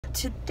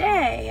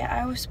today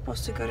I was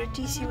supposed to go to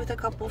DC with a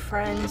couple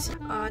friends.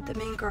 The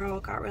main girl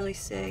got really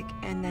sick,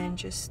 and then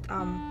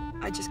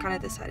I just kind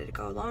of decided to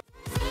go alone.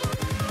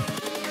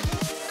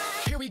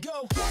 Here we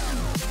go.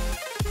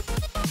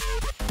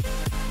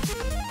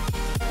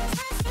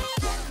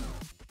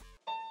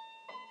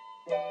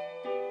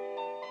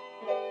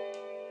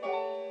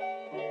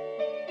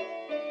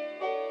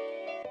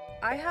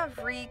 I have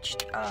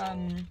reached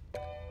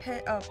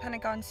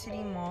Pentagon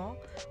City Mall,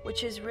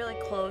 which is really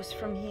close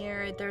from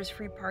here. There's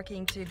free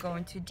parking to go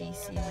into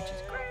DC, which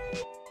is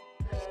great.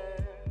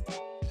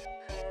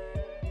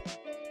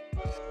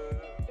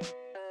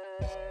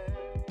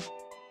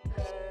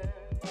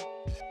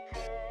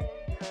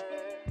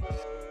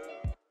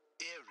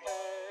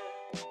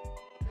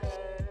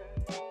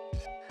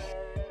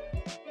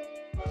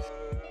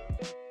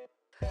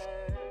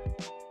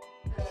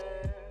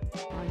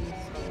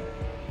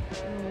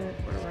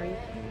 We're right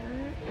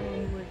here,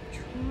 and we're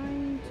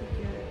trying to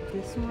get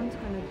this one's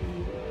gonna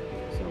be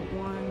so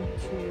 1,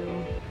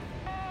 2,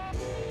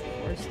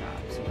 4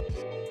 stops.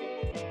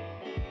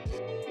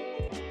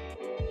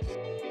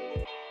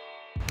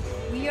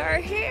 We are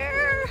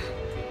here.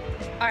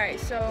 All right,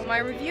 so my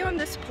review on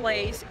this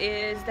place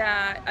is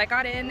that I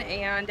got in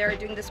and they're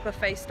doing this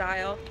buffet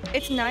style.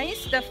 It's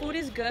nice, the food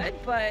is good,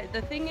 but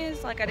the thing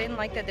is, like, I didn't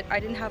like that I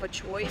didn't have a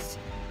choice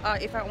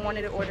if I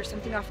wanted to order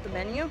something off the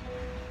menu.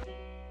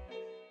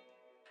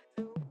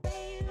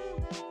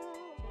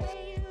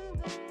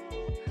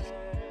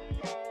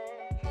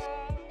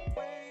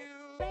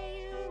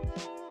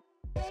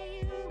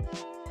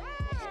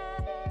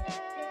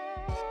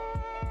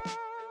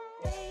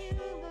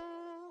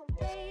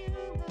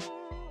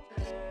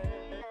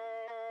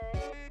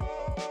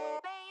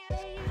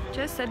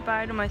 Just said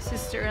bye to my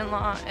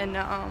sister-in-law, and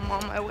now I'm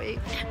on my way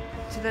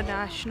to the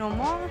National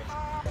Mall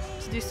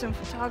to do some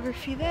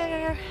photography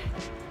there,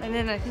 and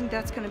then I think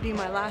that's gonna be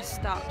my last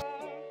stop.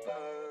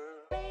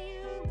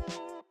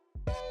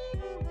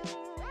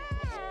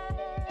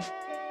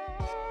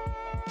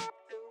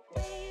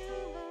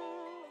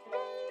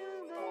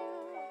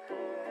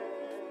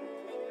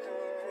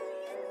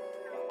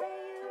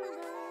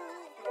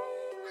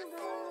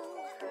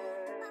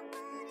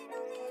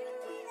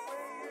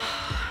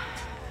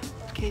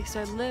 Okay,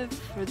 so I live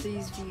for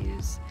these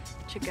views.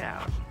 Check it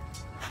out.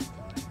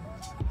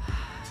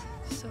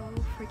 So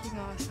freaking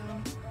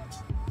awesome.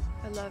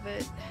 I love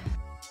it.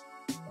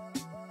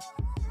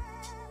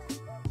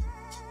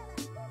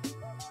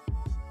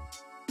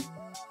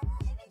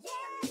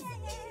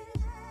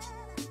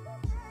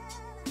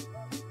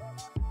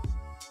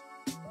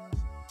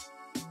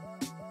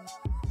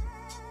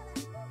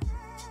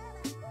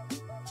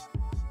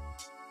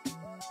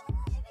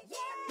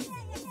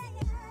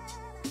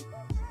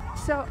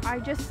 So I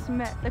just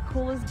met the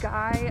coolest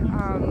guy.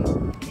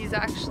 He's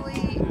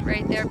actually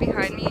right there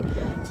behind me,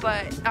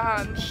 but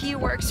he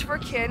works for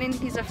Canon.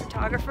 He's a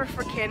photographer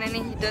for Canon,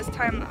 and he does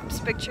time-lapse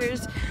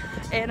pictures,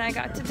 and I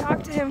got to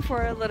talk to him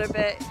for a little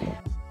bit.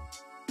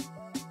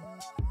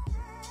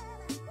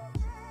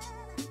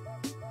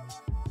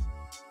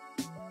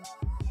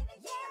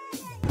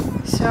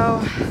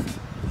 So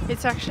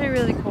it's actually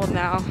really cold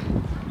now,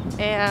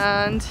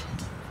 and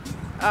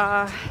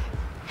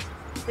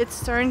it's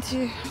starting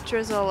to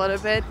drizzle a little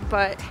bit,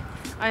 but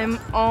I'm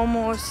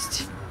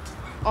almost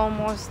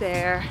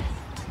there.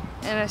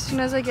 And as soon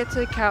as I get to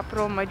the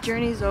Capitol, my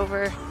journey's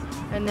over,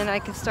 and then I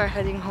can start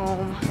heading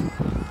home.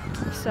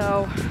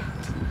 So,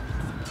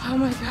 oh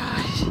my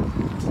gosh,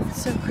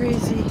 it's so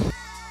crazy.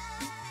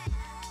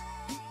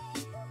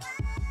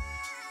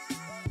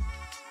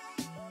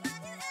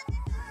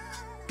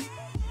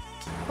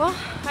 Well,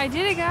 I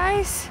did it,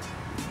 guys.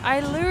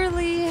 I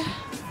literally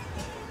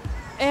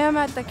am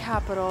at the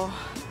Capitol.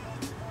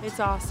 It's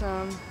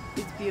awesome,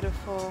 it's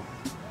beautiful,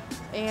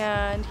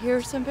 and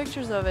here's some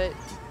pictures of it.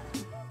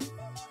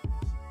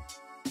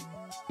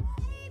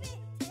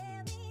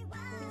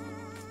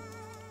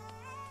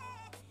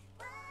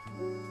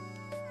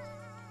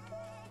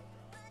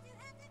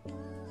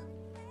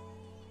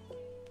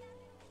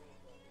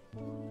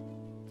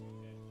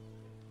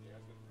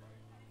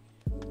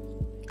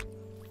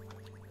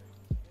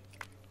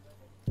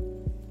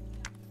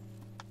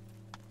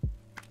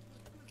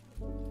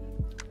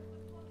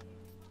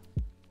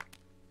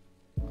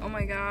 Oh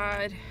my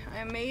god,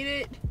 I made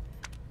it.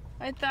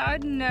 I thought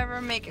I'd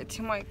never make it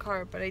to my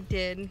car, but I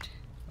did.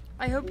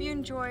 I hope you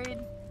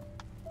enjoyed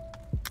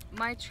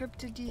my trip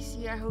to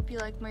DC. I hope you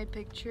like my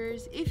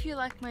pictures. If you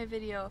like my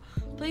video,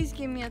 please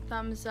give me a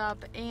thumbs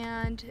up,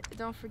 and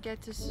don't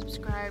forget to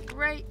subscribe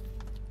right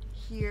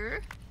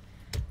here.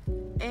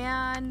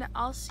 And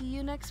I'll see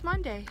you next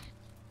Monday.